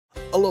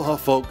Aloha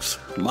folks,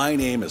 my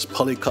name is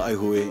Pali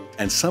Ka'aihui,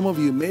 and some of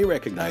you may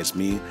recognize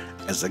me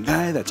as the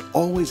guy that's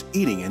always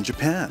eating in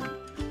Japan.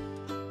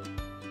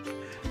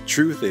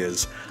 Truth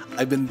is,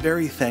 I've been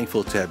very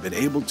thankful to have been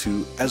able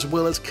to, as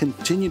well as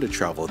continue to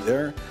travel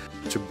there,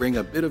 to bring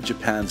a bit of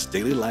Japan's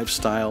daily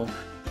lifestyle,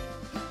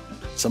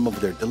 some of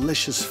their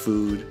delicious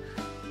food,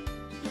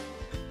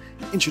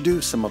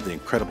 introduce some of the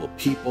incredible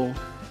people,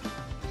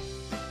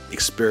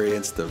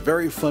 experience the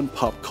very fun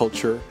pop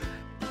culture,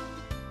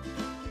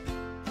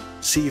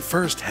 see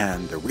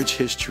firsthand the rich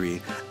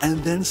history,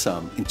 and then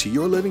some into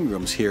your living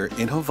rooms here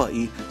in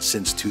Hawaii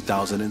since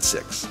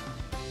 2006.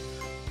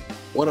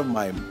 One of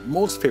my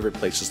most favorite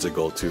places to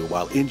go to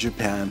while in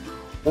Japan,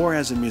 or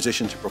as a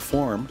musician to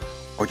perform,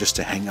 or just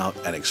to hang out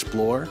and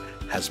explore,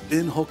 has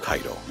been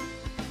Hokkaido.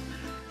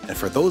 And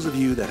for those of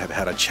you that have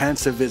had a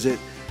chance to visit,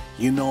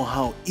 you know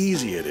how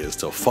easy it is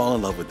to fall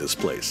in love with this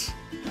place.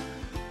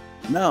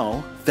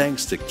 Now,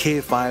 thanks to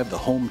KFVE, the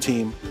home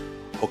team,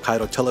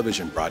 Hokkaido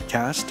television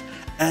broadcast,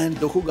 and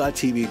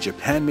DokoGaTV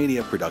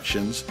JapanMania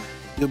Productions,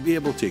 you'll be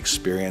able to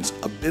experience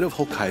a bit of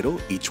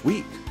Hokkaido each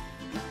week.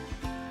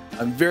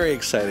 I'm very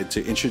excited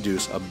to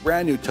introduce a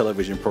brand new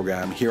television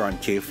program here on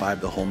KFVE,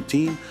 the home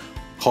team,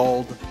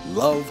 called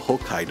Love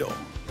Hokkaido.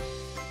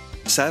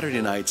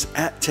 Saturday nights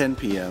at 10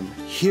 p.m.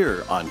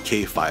 here on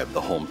KFVE,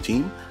 the home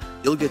team,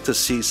 you'll get to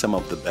see some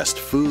of the best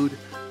food,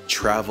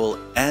 travel,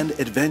 and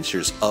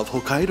adventures of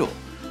Hokkaido,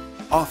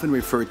 often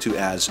referred to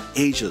as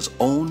Asia's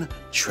own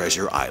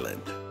treasure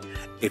island.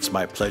 It's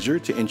my pleasure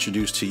to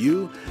introduce to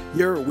you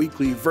your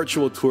weekly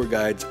virtual tour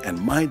guides and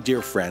my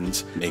dear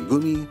friends,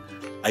 Megumi,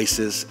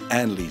 Isis,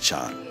 and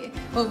Lee-chan.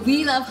 Well,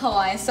 we love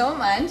Hawaii so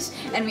much,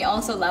 and we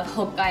also love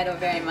Hokkaido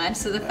very much.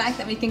 So the fact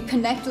that we can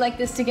connect like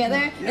this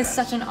together is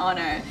such an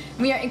honor.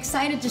 We are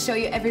excited to show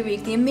you every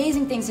week the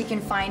amazing things you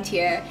can find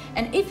here.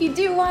 And if you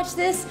do watch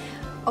this,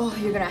 oh,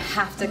 you're gonna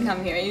have to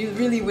come here. You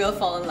really will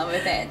fall in love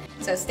with it.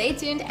 So stay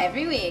tuned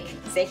every week.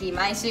 ぜひ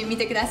毎週見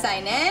てくださ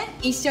いね。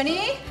一緒に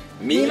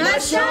見ま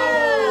しょ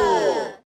う!